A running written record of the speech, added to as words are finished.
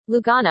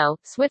Lugano,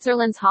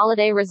 Switzerland's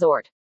holiday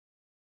resort.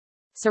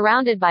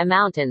 Surrounded by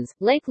mountains,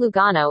 Lake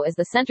Lugano is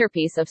the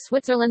centerpiece of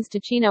Switzerland's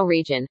Ticino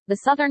region, the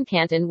southern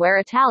canton where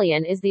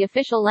Italian is the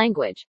official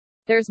language.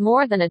 There's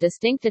more than a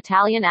distinct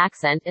Italian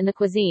accent in the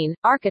cuisine,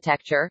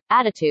 architecture,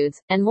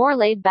 attitudes, and more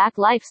laid-back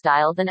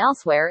lifestyle than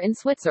elsewhere in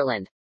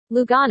Switzerland.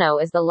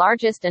 Lugano is the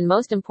largest and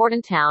most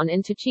important town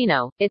in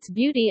Ticino. Its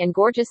beauty and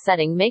gorgeous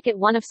setting make it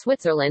one of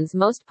Switzerland's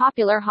most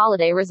popular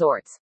holiday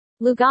resorts.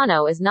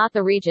 Lugano is not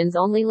the region's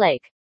only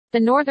lake. The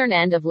northern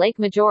end of Lake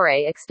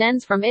Maggiore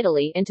extends from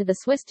Italy into the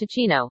Swiss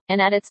Ticino,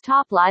 and at its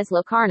top lies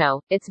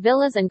Locarno, its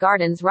villas and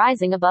gardens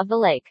rising above the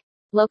lake.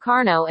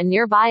 Locarno and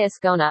nearby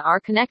Ascona are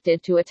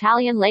connected to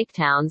Italian lake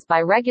towns by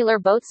regular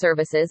boat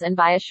services and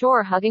by a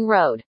shore-hugging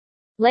road.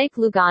 Lake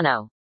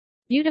Lugano.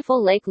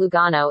 Beautiful Lake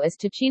Lugano is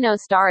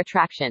Ticino's star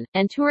attraction,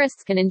 and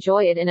tourists can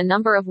enjoy it in a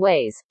number of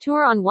ways.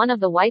 Tour on one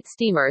of the white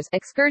steamers.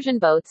 Excursion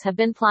boats have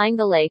been plying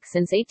the lake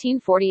since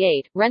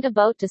 1848. Rent a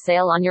boat to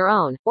sail on your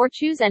own, or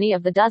choose any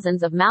of the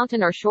dozens of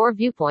mountain or shore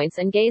viewpoints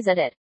and gaze at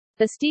it.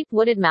 The steep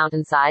wooded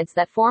mountainsides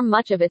that form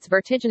much of its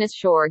vertiginous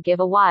shore give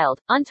a wild,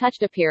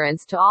 untouched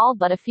appearance to all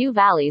but a few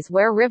valleys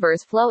where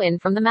rivers flow in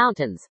from the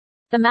mountains.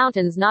 The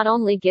mountains not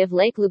only give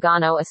Lake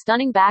Lugano a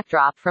stunning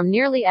backdrop from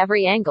nearly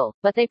every angle,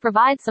 but they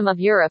provide some of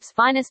Europe's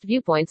finest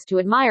viewpoints to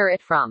admire it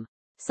from.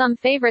 Some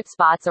favorite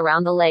spots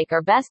around the lake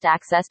are best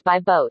accessed by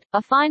boat,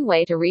 a fine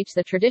way to reach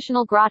the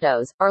traditional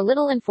grottos, or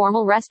little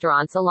informal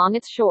restaurants along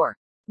its shore.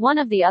 One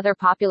of the other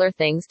popular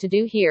things to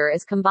do here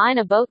is combine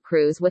a boat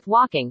cruise with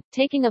walking,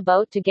 taking a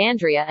boat to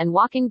Gandria and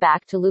walking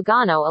back to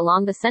Lugano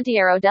along the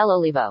Sentiero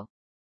dell'Olivo.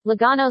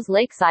 Lugano's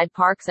lakeside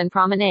parks and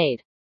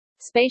promenade.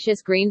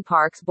 Spacious green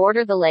parks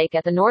border the lake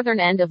at the northern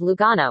end of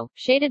Lugano,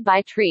 shaded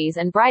by trees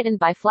and brightened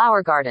by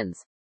flower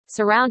gardens.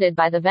 Surrounded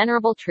by the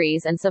venerable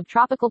trees and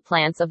subtropical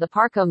plants of the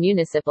Parco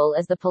Municipal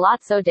is the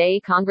Palazzo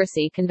dei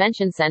Congressi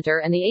Convention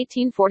Center and the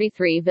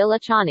 1843 Villa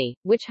Ciani,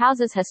 which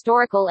houses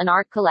historical and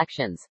art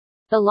collections.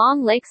 The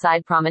long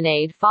lakeside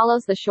promenade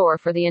follows the shore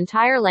for the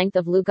entire length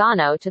of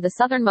Lugano to the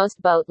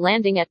southernmost boat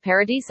landing at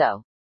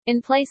Paradiso.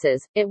 In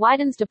places, it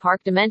widens to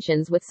park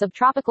dimensions with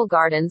subtropical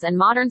gardens and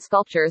modern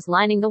sculptures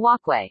lining the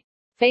walkway.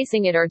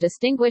 Facing it are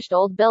distinguished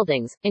old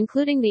buildings,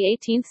 including the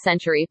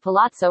 18th-century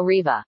Palazzo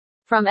Riva.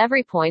 From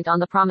every point on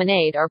the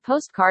promenade are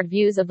postcard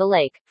views of the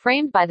lake,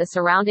 framed by the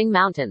surrounding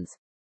mountains.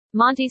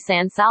 Monte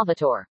San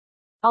Salvatore.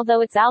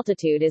 Although its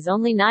altitude is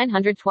only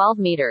 912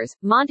 meters,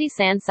 Monte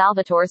San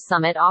Salvatore's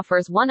summit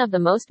offers one of the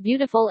most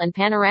beautiful and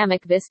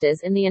panoramic vistas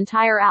in the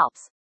entire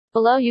Alps.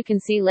 Below you can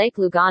see Lake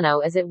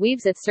Lugano as it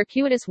weaves its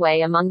circuitous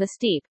way among the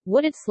steep,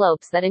 wooded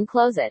slopes that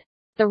enclose it.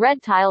 The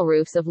red tile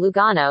roofs of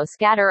Lugano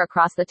scatter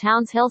across the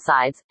town's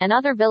hillsides, and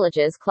other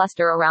villages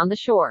cluster around the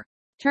shore.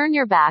 Turn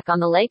your back on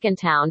the lake and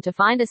town to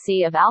find a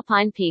sea of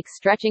alpine peaks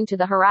stretching to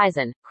the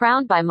horizon,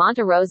 crowned by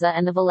Monte Rosa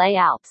and the Valais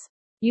Alps.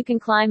 You can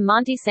climb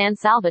Monte San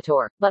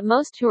Salvatore, but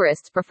most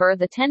tourists prefer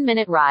the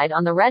 10-minute ride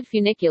on the red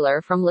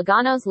funicular from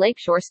Lugano's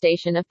lakeshore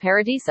station of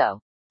Paradiso.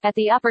 At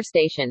the upper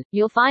station,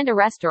 you'll find a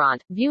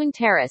restaurant, viewing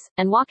terrace,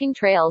 and walking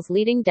trails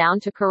leading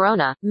down to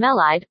Corona,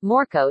 Melide,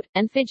 Morcote,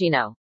 and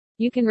Figino.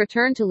 You can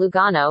return to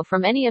Lugano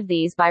from any of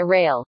these by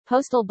rail,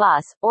 postal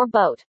bus, or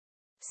boat.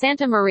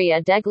 Santa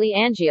Maria degli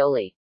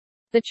Angioli.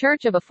 The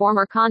church of a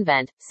former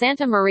convent,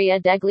 Santa Maria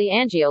degli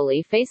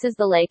Angioli faces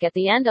the lake at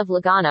the end of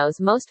Lugano's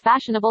most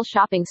fashionable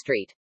shopping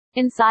street.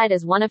 Inside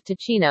is one of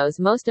Ticino's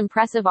most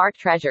impressive art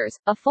treasures,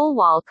 a full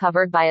wall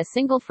covered by a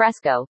single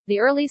fresco, the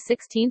early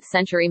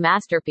 16th-century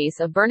masterpiece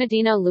of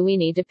Bernardino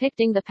Luini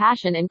depicting the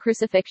Passion and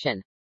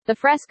Crucifixion. The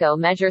fresco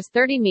measures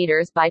 30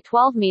 meters by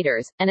 12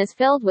 meters, and is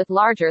filled with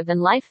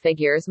larger-than-life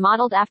figures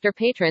modeled after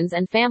patrons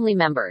and family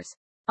members.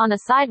 On a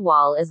side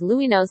wall is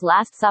Luino's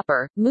Last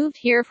Supper, moved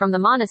here from the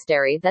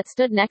monastery that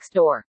stood next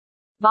door.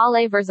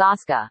 Valle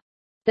Verzasca.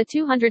 The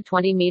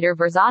 220-meter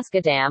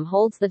Verzasca Dam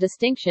holds the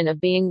distinction of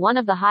being one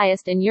of the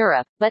highest in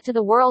Europe, but to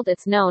the world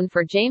it's known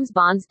for James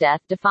Bond's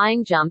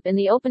death-defying jump in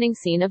the opening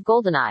scene of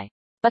GoldenEye.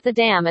 But the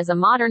dam is a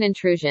modern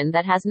intrusion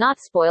that has not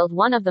spoiled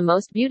one of the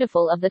most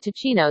beautiful of the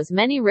Ticino's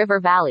many river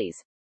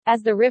valleys.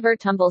 As the river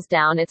tumbles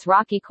down its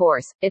rocky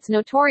course, its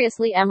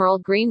notoriously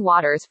emerald green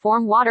waters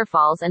form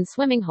waterfalls and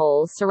swimming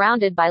holes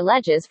surrounded by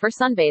ledges for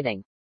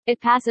sunbathing.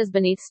 It passes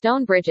beneath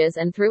stone bridges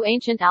and through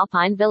ancient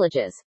alpine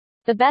villages.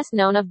 The best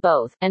known of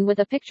both, and with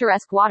a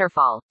picturesque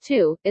waterfall,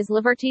 too, is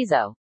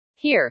Lavertizo.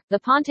 Here, the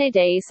Ponte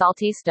dei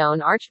Salti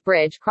stone-arched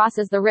bridge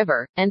crosses the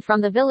river, and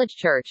from the village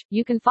church,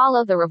 you can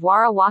follow the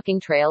Revuara walking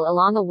trail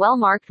along a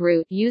well-marked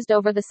route used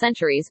over the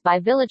centuries by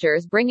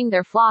villagers bringing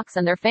their flocks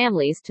and their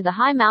families to the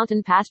high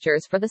mountain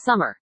pastures for the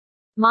summer.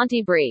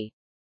 Monte Brie.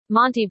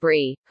 Monte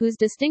Brie, whose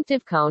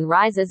distinctive cone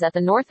rises at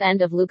the north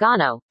end of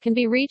Lugano, can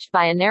be reached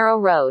by a narrow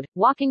road,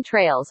 walking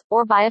trails,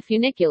 or by a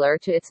funicular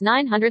to its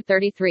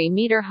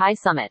 933-meter high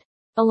summit.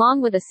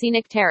 Along with a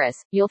scenic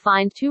terrace, you'll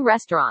find two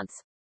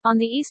restaurants. On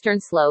the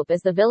eastern slope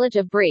is the village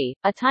of Brie,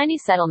 a tiny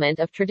settlement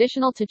of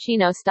traditional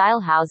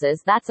Ticino-style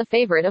houses that's a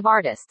favorite of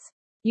artists.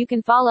 You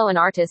can follow an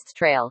artist's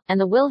trail, and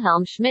the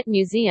Wilhelm Schmidt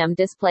Museum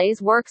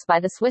displays works by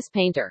the Swiss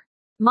painter.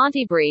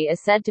 Monte Brie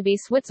is said to be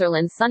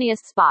Switzerland's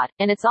sunniest spot,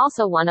 and it's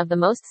also one of the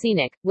most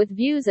scenic, with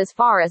views as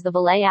far as the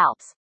Valais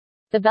Alps.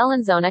 The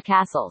Bellinzona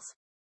Castles.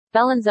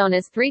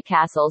 Bellinzona's 3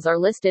 castles are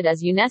listed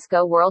as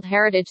UNESCO World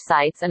Heritage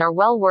Sites and are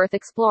well worth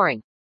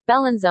exploring.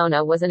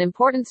 Bellinzona was an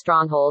important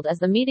stronghold as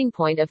the meeting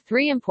point of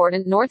 3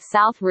 important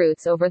north-south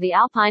routes over the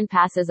Alpine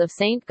passes of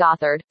St.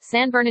 Gothard,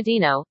 San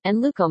Bernardino,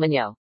 and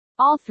Lucomagno.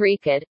 All 3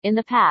 could, in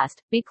the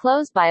past, be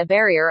closed by a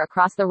barrier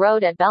across the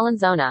road at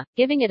Bellinzona,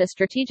 giving it a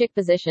strategic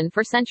position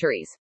for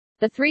centuries.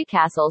 The 3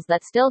 castles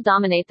that still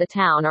dominate the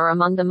town are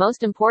among the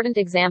most important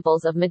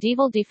examples of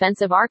medieval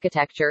defensive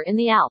architecture in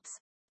the Alps.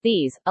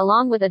 These,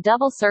 along with a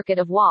double circuit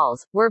of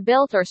walls, were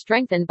built or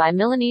strengthened by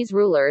Milanese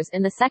rulers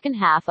in the second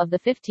half of the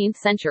 15th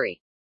century.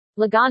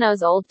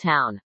 Lugano's Old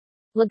Town.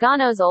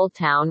 Lugano's Old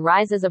Town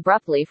rises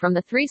abruptly from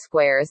the 3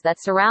 squares that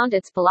surround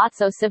its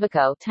Palazzo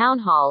Civico town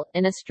hall,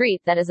 in a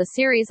street that is a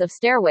series of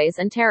stairways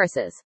and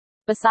terraces.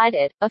 Beside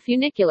it, a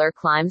funicular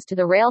climbs to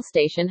the rail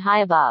station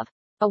high above.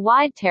 A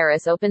wide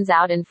terrace opens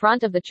out in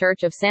front of the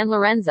Church of San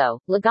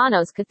Lorenzo,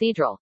 Lugano's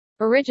cathedral.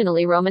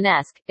 Originally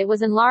Romanesque, it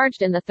was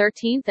enlarged in the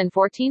 13th and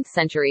 14th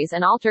centuries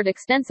and altered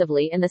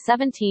extensively in the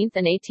 17th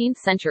and 18th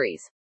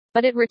centuries.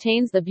 But it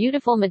retains the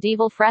beautiful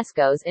medieval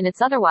frescoes in its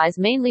otherwise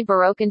mainly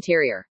Baroque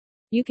interior.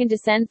 You can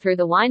descend through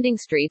the winding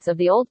streets of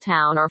the old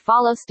town or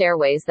follow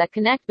stairways that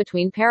connect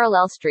between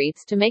parallel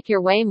streets to make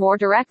your way more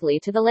directly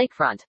to the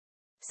lakefront.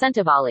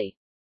 Centavalli.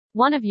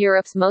 One of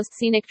Europe's most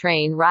scenic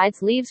train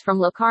rides leaves from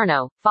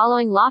Locarno,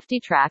 following lofty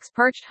tracks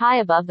perched high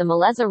above the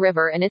Molezza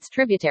River and its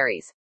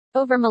tributaries.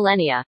 Over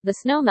millennia, the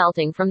snow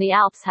melting from the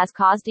Alps has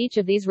caused each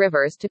of these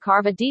rivers to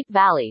carve a deep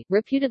valley,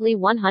 reputedly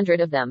 100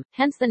 of them,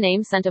 hence the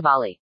name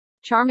Centavalli.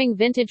 Charming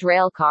vintage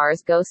rail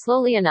cars go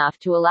slowly enough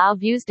to allow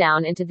views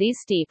down into these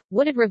steep,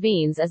 wooded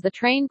ravines as the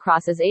train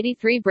crosses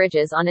 83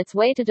 bridges on its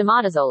way to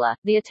Domodossola,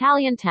 the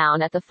Italian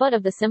town at the foot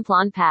of the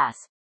Simplon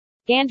Pass.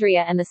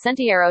 Gandria and the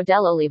Sentiero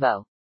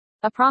dell'Olivo.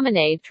 A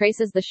promenade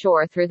traces the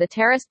shore through the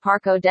terraced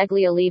Parco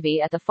degli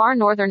Olivi at the far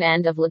northern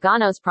end of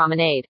Lugano's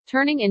promenade,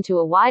 turning into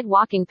a wide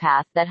walking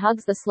path that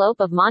hugs the slope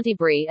of Monte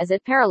Brie as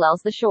it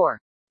parallels the shore.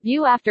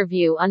 View after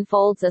view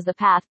unfolds as the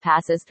path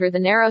passes through the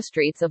narrow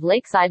streets of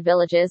lakeside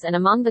villages and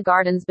among the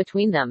gardens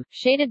between them,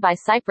 shaded by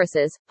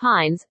cypresses,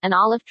 pines, and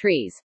olive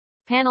trees.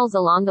 Panels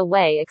along the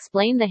way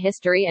explain the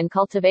history and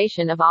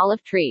cultivation of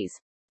olive trees.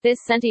 This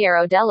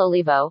Sentiero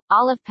dell'Olivo,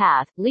 olive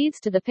path, leads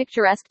to the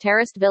picturesque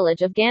terraced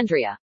village of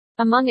Gandria.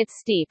 Among its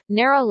steep,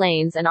 narrow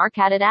lanes and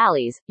arcaded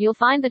alleys, you'll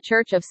find the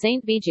Church of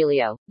St.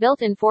 Vigilio,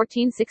 built in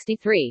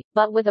 1463,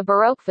 but with a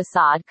Baroque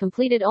facade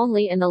completed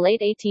only in the late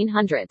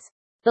 1800s.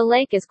 The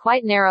lake is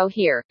quite narrow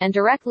here, and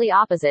directly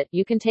opposite,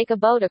 you can take a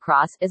boat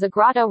across, is a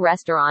grotto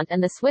restaurant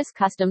and the Swiss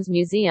Customs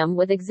Museum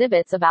with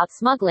exhibits about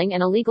smuggling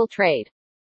and illegal trade.